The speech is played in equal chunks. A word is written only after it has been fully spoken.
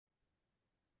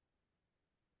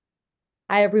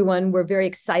Hi, everyone. We're very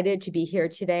excited to be here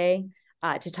today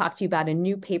to talk to you about a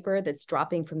new paper that's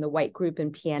dropping from the White group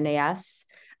in PNAS.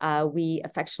 We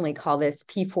affectionately call this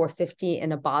P450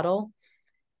 in a bottle.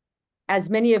 As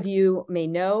many of you may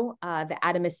know, the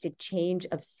atomistic change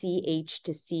of CH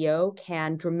to CO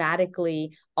can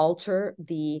dramatically alter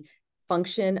the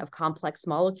function of complex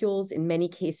molecules. In many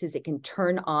cases, it can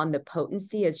turn on the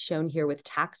potency, as shown here with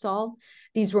Taxol.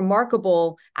 These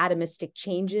remarkable atomistic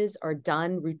changes are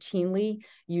done routinely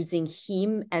using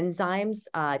heme enzymes,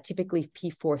 typically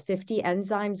P450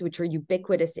 enzymes, which are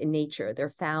ubiquitous in nature. They're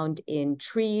found in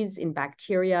trees, in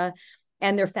bacteria,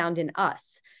 and they're found in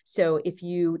us. So if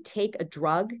you take a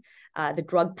drug, the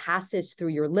drug passes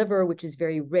through your liver, which is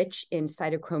very rich in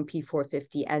cytochrome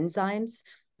P450 enzymes,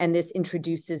 and this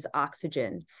introduces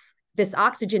oxygen. This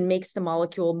oxygen makes the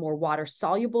molecule more water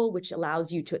soluble, which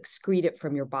allows you to excrete it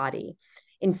from your body.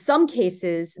 In some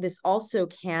cases, this also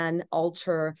can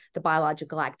alter the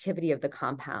biological activity of the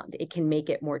compound. It can make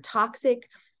it more toxic,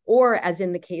 or as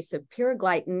in the case of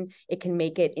piraglutine, it can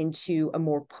make it into a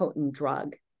more potent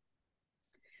drug.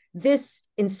 This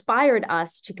inspired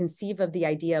us to conceive of the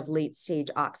idea of late-stage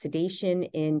oxidation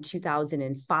in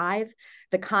 2005.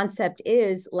 The concept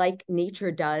is, like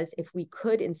nature does, if we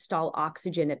could install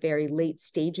oxygen at very late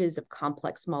stages of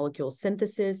complex molecule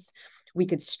synthesis, we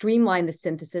could streamline the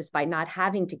synthesis by not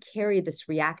having to carry this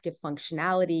reactive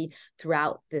functionality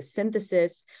throughout the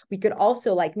synthesis. We could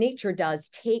also, like nature does,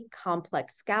 take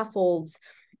complex scaffolds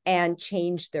and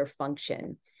change their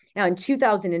function. Now, in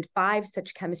 2005,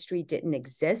 such chemistry didn't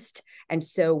exist, and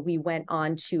so we went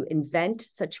on to invent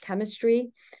such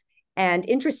chemistry. And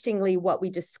interestingly, what we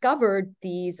discovered,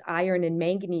 these iron and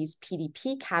manganese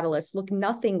PDP catalysts look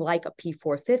nothing like a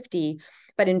P450,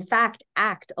 but in fact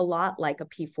act a lot like a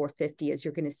P450, as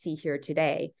you're going to see here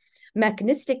today.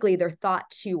 Mechanistically, they're thought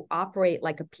to operate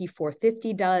like a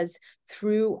P450 does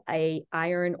through an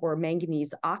iron or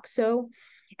manganese oxo.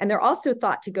 And they're also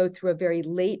thought to go through a very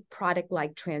late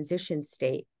product-like transition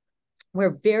state, where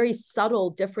very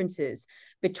subtle differences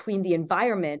between the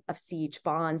environment of CH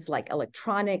bonds like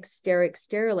electronics, steric,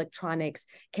 stereoelectronics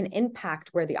can impact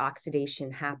where the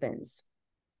oxidation happens.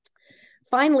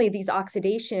 Finally, these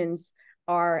oxidations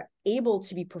are able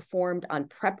to be performed on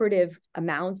preparative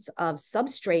amounts of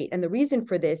substrate. And the reason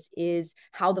for this is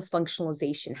how the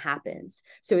functionalization happens.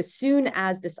 So as soon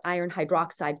as this iron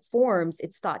hydroxide forms,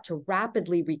 it's thought to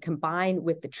rapidly recombine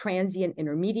with the transient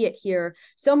intermediate here,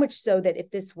 so much so that if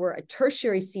this were a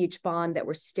tertiary CH bond that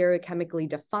were stereochemically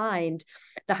defined,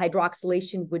 the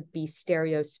hydroxylation would be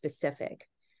stereospecific.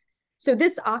 So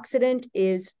this oxidant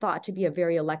is thought to be a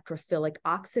very electrophilic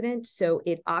oxidant. So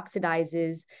it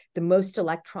oxidizes the most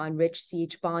electron-rich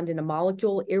CH bond in a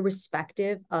molecule,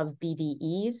 irrespective of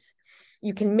BDEs.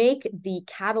 You can make the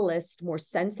catalyst more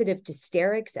sensitive to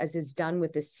sterics, as is done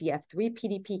with the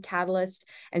CF3PDP catalyst.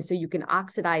 And so you can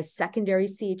oxidize secondary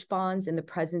CH bonds in the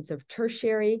presence of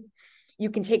tertiary.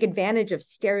 You can take advantage of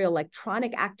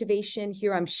stereoelectronic activation.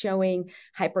 Here I'm showing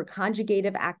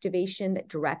hyperconjugative activation that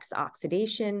directs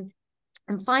oxidation.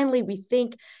 And finally, we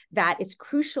think that it's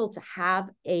crucial to have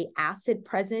an acid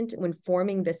present when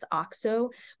forming this oxo,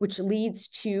 which leads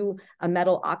to a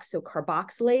metal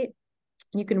oxocarboxylate.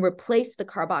 You can replace the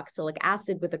carboxylic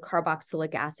acid with a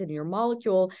carboxylic acid in your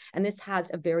molecule, and this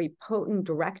has a very potent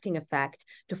directing effect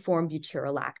to form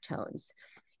butyrolactones.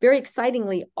 Very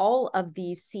excitingly, all of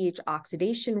these CH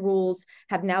oxidation rules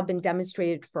have now been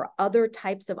demonstrated for other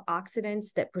types of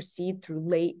oxidants that proceed through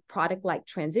late product-like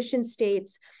transition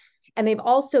states. And they've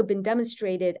also been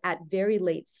demonstrated at very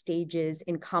late stages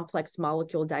in complex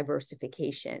molecule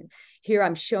diversification. Here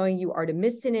I'm showing you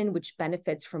artemisinin, which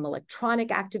benefits from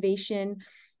electronic activation,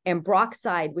 and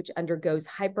ambroxide, which undergoes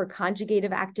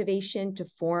hyperconjugative activation to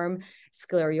form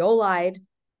sclereolide.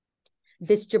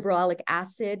 This gibberellic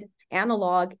acid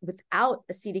analog without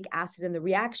acetic acid in the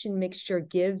reaction mixture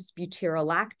gives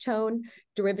butyrolactone,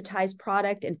 derivatized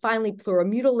product. And finally,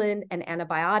 pleuromutilin, an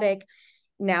antibiotic,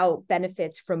 now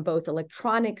benefits from both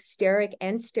electronic, steric,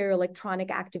 and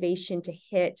stereoelectronic activation to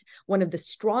hit one of the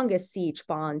strongest CH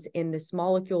bonds in this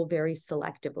molecule very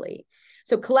selectively.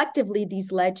 So collectively,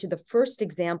 these led to the first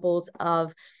examples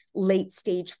of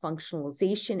late-stage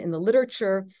functionalization in the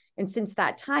literature. And since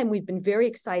that time, we've been very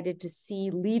excited to see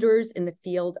leaders in the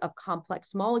field of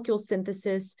complex molecule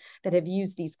synthesis that have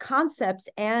used these concepts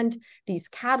and these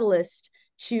catalysts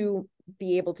to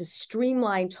be able to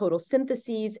streamline total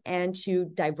syntheses and to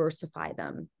diversify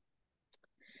them.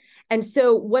 And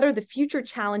so what are the future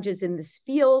challenges in this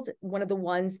field? One of the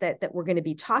ones that we're going to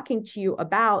be talking to you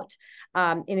about,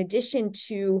 in addition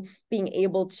to being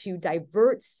able to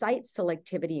divert site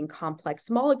selectivity in complex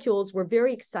molecules, we're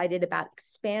very excited about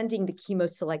expanding the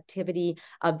chemoselectivity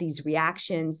of these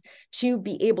reactions to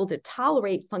be able to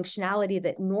tolerate functionality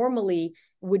that normally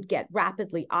would get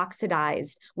rapidly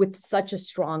oxidized with such a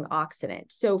strong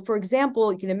oxidant. So for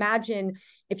example, you can imagine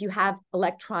if you have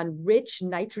electron-rich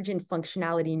nitrogen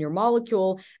functionality in your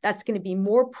molecule, that's going to be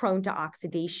more prone to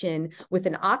oxidation with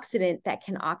an oxidant that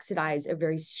can oxidize a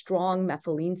very strong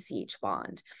methylene CH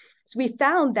bond. So we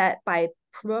found that by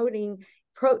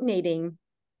protonating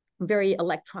very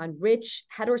electron-rich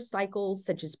heterocycles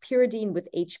such as pyridine with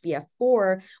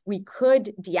HbF4, we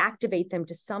could deactivate them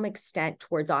to some extent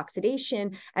towards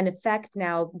oxidation and affect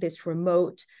now this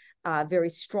remote very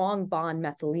strong bond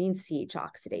methylene CH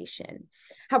oxidation.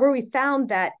 However, we found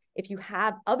that if you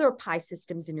have other pi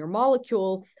systems in your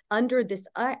molecule, under this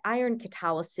iron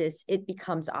catalysis, it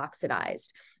becomes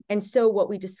oxidized. And so what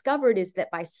we discovered is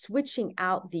that by switching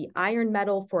out the iron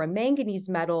metal for a manganese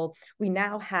metal, we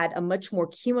now had a much more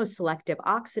chemoselective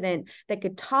oxidant that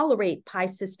could tolerate pi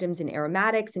systems in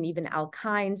aromatics and even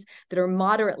alkynes that are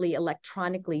moderately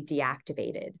electronically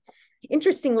deactivated.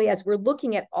 Interestingly, as we're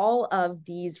looking at all of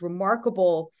these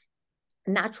remarkable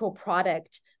natural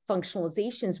product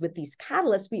functionalizations with these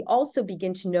catalysts, we also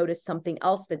begin to notice something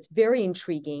else that's very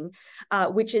intriguing,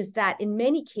 which is that in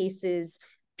many cases,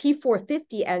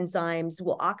 P450 enzymes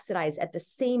will oxidize at the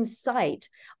same site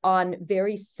on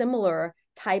very similar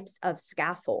types of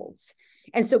scaffolds.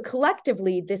 And so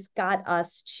collectively, this got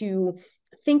us to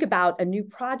think about a new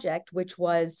project, which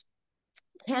was,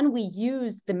 can we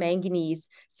use the manganese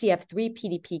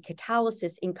CF3PDP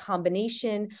catalysis in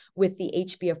combination with the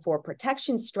HbF4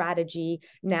 protection strategy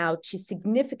now to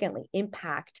significantly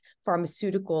impact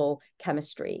pharmaceutical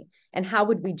chemistry? And how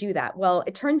would we do that? Well,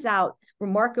 it turns out,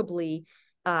 remarkably,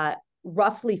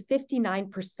 roughly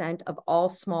 59% of all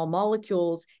small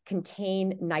molecules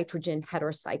contain nitrogen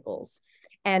heterocycles.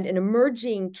 And an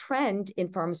emerging trend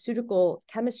in pharmaceutical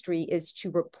chemistry is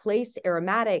to replace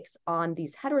aromatics on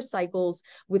these heterocycles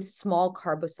with small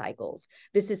carbocycles.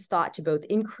 This is thought to both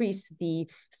increase the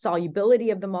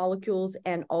solubility of the molecules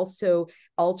and also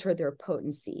alter their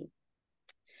potency.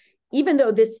 Even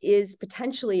though this is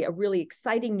potentially a really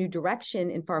exciting new direction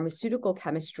in pharmaceutical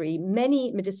chemistry,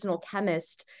 many medicinal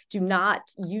chemists do not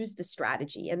use the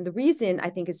strategy. And the reason, I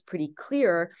think, is pretty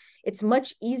clear. It's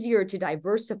much easier to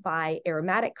diversify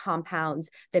aromatic compounds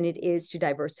than it is to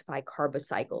diversify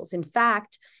carbocycles. In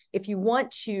fact, if you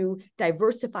want to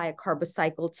diversify a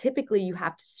carbocycle, typically you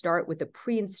have to start with a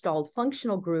pre-installed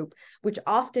functional group, which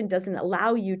often doesn't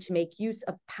allow you to make use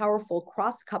of powerful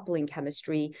cross-coupling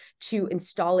chemistry to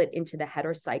install it into the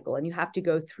heterocycle. And you have to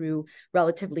go through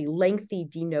relatively lengthy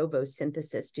de novo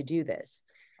synthesis to do this.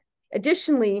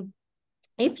 Additionally,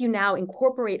 if you now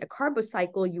incorporate a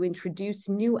carbocycle, you introduce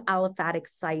new aliphatic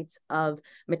sites of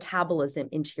metabolism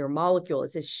into your molecule,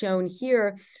 as is shown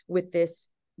here with this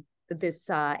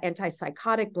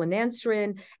antipsychotic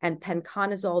blenanserin and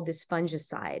penconazole, this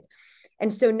fungicide.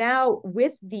 And so now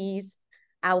with these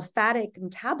aliphatic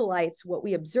metabolites, what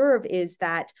we observe is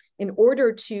that in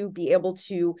order to be able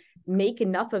to make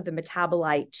enough of the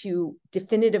metabolite to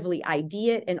definitively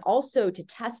ID it and also to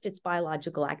test its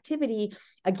biological activity,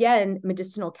 again,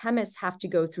 medicinal chemists have to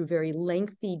go through very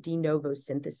lengthy de novo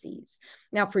syntheses.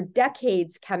 Now, for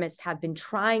decades, chemists have been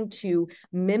trying to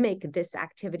mimic this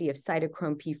activity of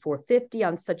cytochrome P450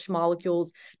 on such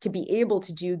molecules to be able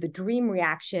to do the dream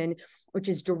reaction, which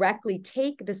is directly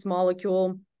take this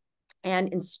molecule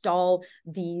and install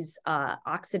these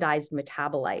oxidized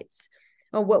metabolites.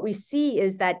 What we see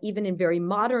is that even in very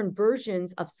modern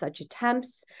versions of such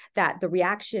attempts, that the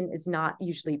reaction is not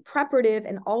usually preparative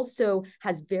and also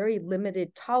has very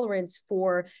limited tolerance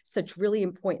for such really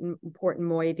important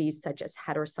moieties such as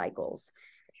heterocycles.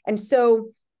 And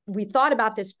so we thought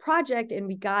about this project and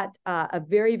we got a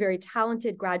very, very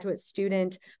talented graduate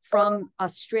student from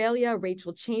Australia,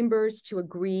 Rachel Chambers, to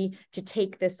agree to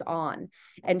take this on.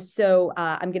 And so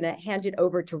I'm going to hand it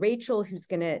over to Rachel, who's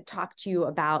going to talk to you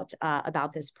about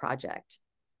this project.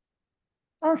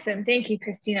 Awesome. Thank you,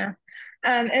 Christina.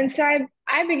 And so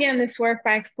I began this work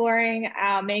by exploring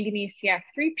our manganese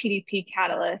CF3PDP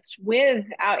catalyst with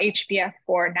our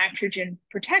HbF4 nitrogen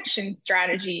protection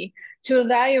strategy to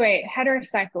evaluate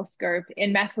heterocycle scope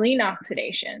in methylene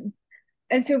oxidations.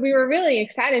 And so we were really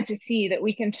excited to see that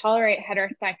we can tolerate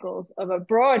heterocycles of a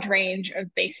broad range of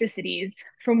basicities,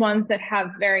 from ones that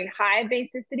have very high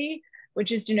basicity,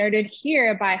 which is denoted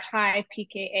here by high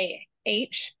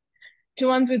pKa-H, to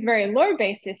ones with very low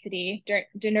basicity,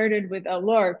 denoted with a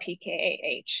lower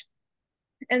pKa-H.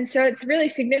 And so it's really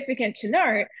significant to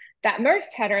note that most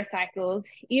heterocycles,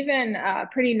 even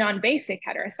pretty non-basic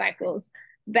heterocycles,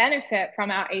 benefit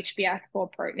from our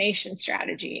HbF4 protonation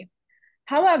strategy.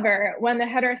 However, when the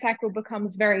heterocycle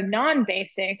becomes very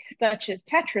non-basic, such as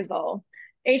tetrazole,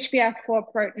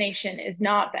 HbF4 protonation is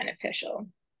not beneficial.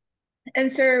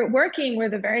 And so working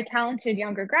with a very talented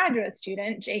younger graduate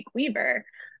student, Jake Weber,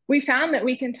 we found that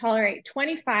we can tolerate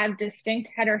 25 distinct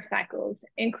heterocycles,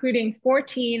 including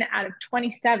 14 out of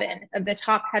 27 of the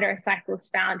top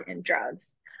heterocycles found in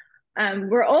drugs.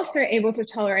 We're also able to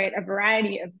tolerate a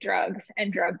variety of drugs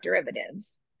and drug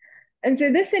derivatives. And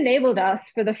so this enabled us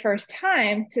for the first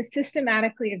time to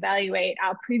systematically evaluate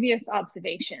our previous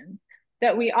observations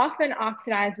that we often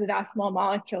oxidize with our small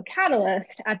molecule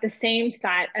catalyst at the same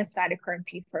site as cytochrome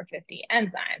P450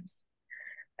 enzymes.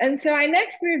 And so I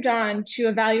next moved on to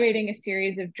evaluating a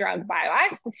series of drug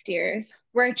bioisosteres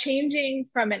where changing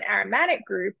from an aromatic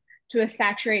group to a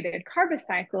saturated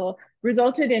carbocycle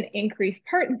resulted in increased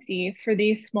potency for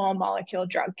these small molecule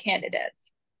drug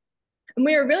candidates. And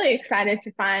we were really excited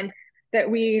to find that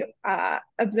we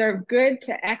observed good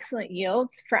to excellent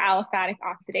yields for aliphatic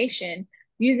oxidation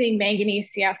using manganese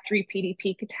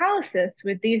CF3PDP catalysis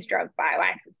with these drug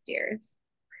bioisosteres.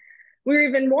 We were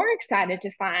even more excited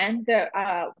to find that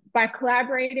by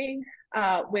collaborating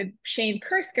with Shane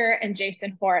Kursker and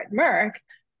Jason Hoare at Merck,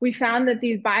 we found that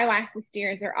these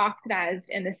bioisosteres are oxidized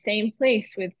in the same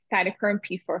place with cytochrome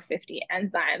P450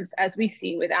 enzymes as we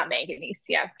see with our manganese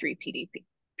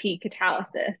CF3PDP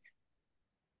catalysis.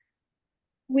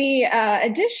 We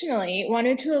additionally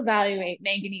wanted to evaluate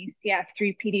manganese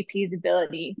CF3PDP's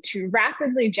ability to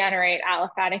rapidly generate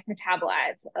aliphatic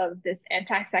metabolites of this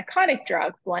antipsychotic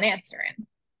drug, fluoxetine.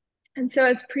 And so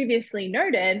as previously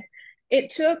noted, it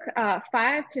took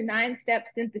 5 to 9 step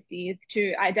syntheses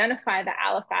to identify the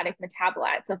aliphatic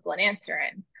metabolites of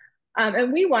fluoxetine.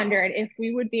 And we wondered if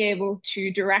we would be able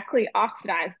to directly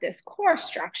oxidize this core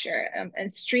structure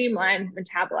and streamline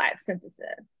metabolite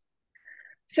synthesis.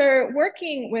 So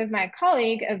working with my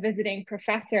colleague, a visiting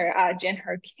professor,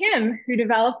 Jin-Ho Kim, who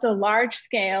developed a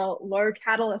large-scale low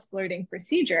catalyst loading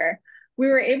procedure, we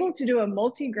were able to do a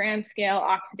multi-gram scale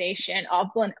oxidation on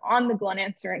the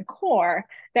fluoxetine core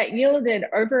that yielded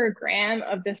over a gram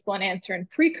of this fluoxetine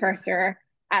precursor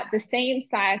at the same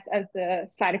sites as the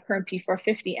cytochrome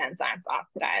P450 enzymes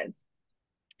oxidized.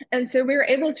 And so we were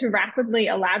able to rapidly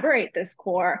elaborate this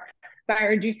core by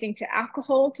reducing to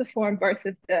alcohol to form both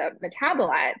of the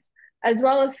metabolites, as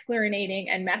well as fluorinating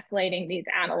and methylating these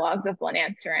analogs of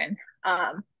fluoxetine.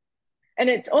 And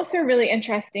it's also really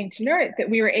interesting to note that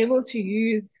we were able to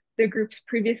use the group's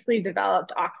previously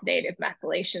developed oxidative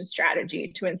methylation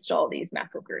strategy to install these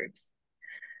methyl groups.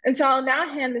 And so I'll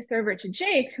now hand this over to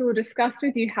Jake, who will discuss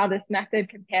with you how this method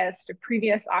compares to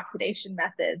previous oxidation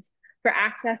methods for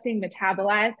accessing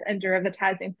metabolites and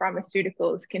derivatizing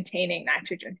pharmaceuticals containing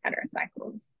nitrogen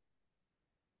heterocycles.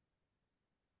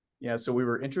 Yeah, so we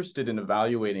were interested in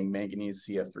evaluating manganese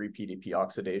CF3PDP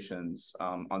oxidations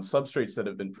on substrates that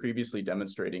have been previously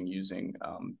demonstrating using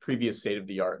previous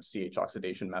state-of-the-art CH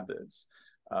oxidation methods.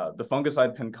 The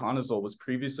fungicide penconazole was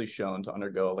previously shown to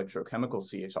undergo electrochemical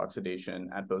CH oxidation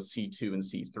at both C2 and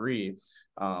C3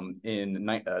 in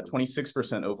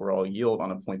 26% overall yield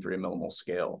on a 0.3 millimole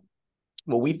scale.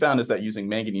 What we found is that using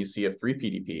manganese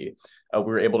CF3PDP, we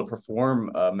were able to perform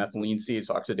methylene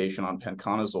CH oxidation on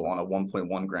penconazole on a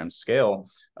 1.1 gram scale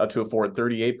to afford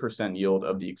 38% yield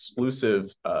of the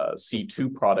exclusive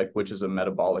C2 product, which is a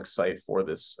metabolic site for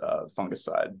this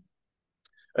fungicide.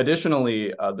 Additionally,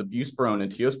 the buspirone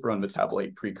and teospirone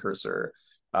metabolite precursor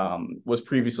was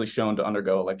previously shown to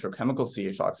undergo electrochemical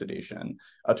CH oxidation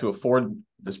to afford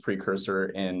this precursor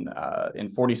in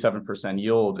 47%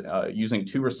 yield using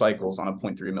 2 recycles on a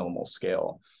 0.3 millimole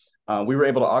scale. We were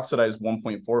able to oxidize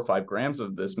 1.45 grams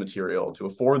of this material to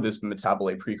afford this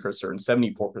metabolite precursor in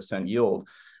 74% yield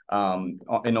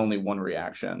in only 1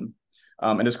 reaction.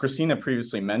 And as Christina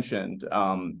previously mentioned,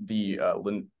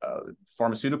 the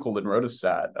pharmaceutical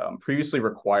linrotostat previously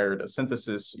required a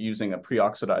synthesis using a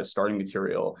pre-oxidized starting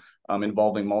material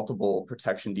involving multiple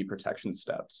protection-deprotection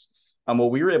steps.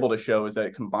 What we were able to show is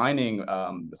that combining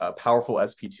powerful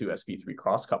sp2, sp3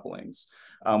 cross-couplings,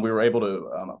 we were able to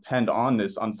append on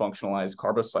this unfunctionalized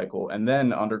carbocycle and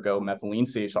then undergo methylene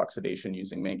CH oxidation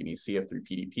using manganese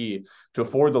CF3PDP to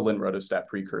afford the linrotostat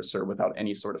precursor without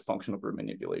any sort of functional group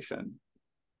manipulation.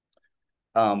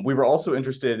 We were also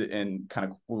interested in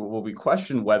we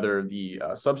questioned whether the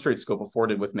substrate scope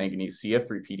afforded with manganese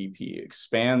CF3PDP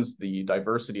expands the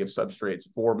diversity of substrates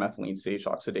for methylene CH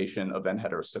oxidation of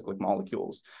N-heterocyclic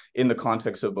molecules in the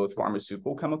context of both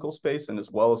pharmaceutical chemical space and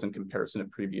as well as in comparison to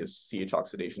previous CH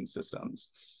oxidation systems.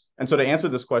 And so to answer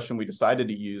this question, we decided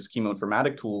to use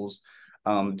chemoinformatic tools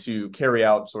to carry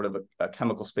out sort of a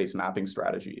chemical space mapping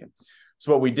strategy.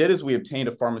 So what we did is we obtained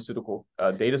a pharmaceutical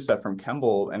data set from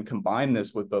Kemble and combined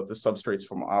this with both the substrates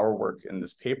from our work in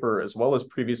this paper, as well as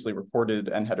previously reported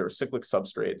N-heterocyclic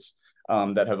substrates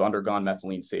that have undergone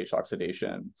methylene CH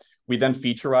oxidation. We then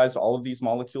featurized all of these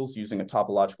molecules using a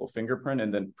topological fingerprint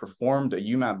and then performed a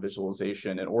UMAP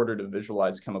visualization in order to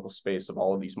visualize chemical space of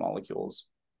all of these molecules.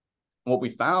 What we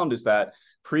found is that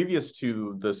previous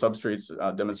to the substrates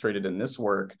demonstrated in this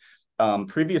work,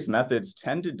 previous methods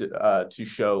tended to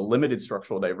show limited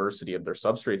structural diversity of their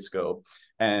substrate scope.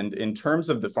 And in terms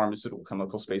of the pharmaceutical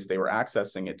chemical space they were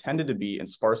accessing, it tended to be in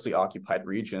sparsely occupied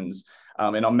regions.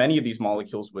 And on many of these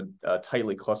molecules would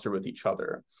tightly cluster with each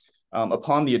other.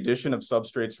 Upon the addition of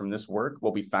substrates from this work,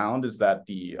 what we found is that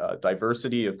the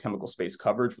diversity of chemical space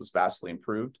coverage was vastly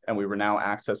improved, and we were now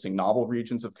accessing novel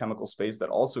regions of chemical space that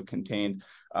also contained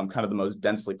kind of the most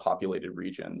densely populated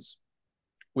regions.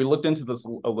 We looked into this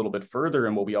a little bit further,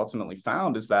 and what we ultimately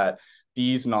found is that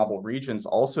these novel regions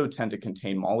also tend to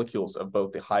contain molecules of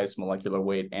both the highest molecular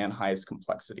weight and highest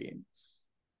complexity.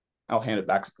 I'll hand it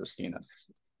back to Christina.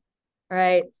 All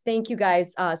right. Thank you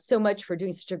guys so much for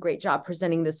doing such a great job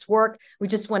presenting this work. We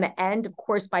just want to end, of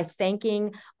course, by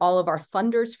thanking all of our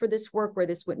funders for this work, where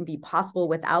this wouldn't be possible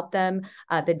without them,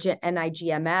 the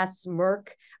NIGMS, Merck,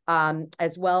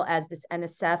 as well as this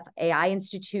NSF AI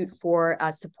Institute for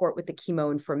support with the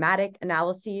chemoinformatic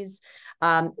analyses.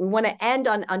 We want to end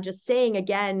on just saying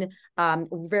again,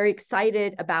 we're very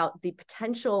excited about the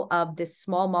potential of this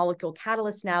small molecule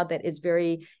catalyst now that is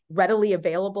very readily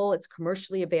available. It's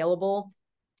commercially available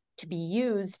to be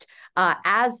used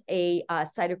as a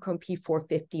cytochrome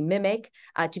P450 mimic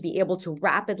to be able to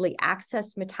rapidly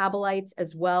access metabolites,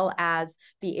 as well as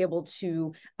be able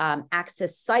to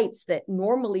access sites that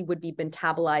normally would be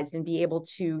metabolized and be able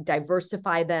to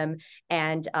diversify them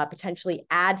and potentially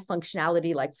add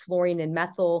functionality like fluorine and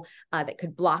methyl that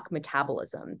could block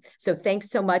metabolism. So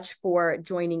thanks so much for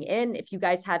joining in. If you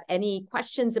guys have any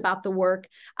questions about the work,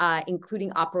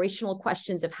 including operational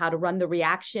questions of how to run the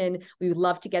reaction, we would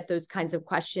love to get those kinds of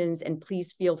questions, and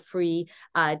please feel free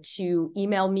to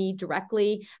email me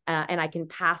directly and I can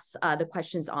pass the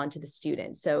questions on to the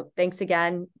students. So thanks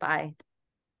again. Bye.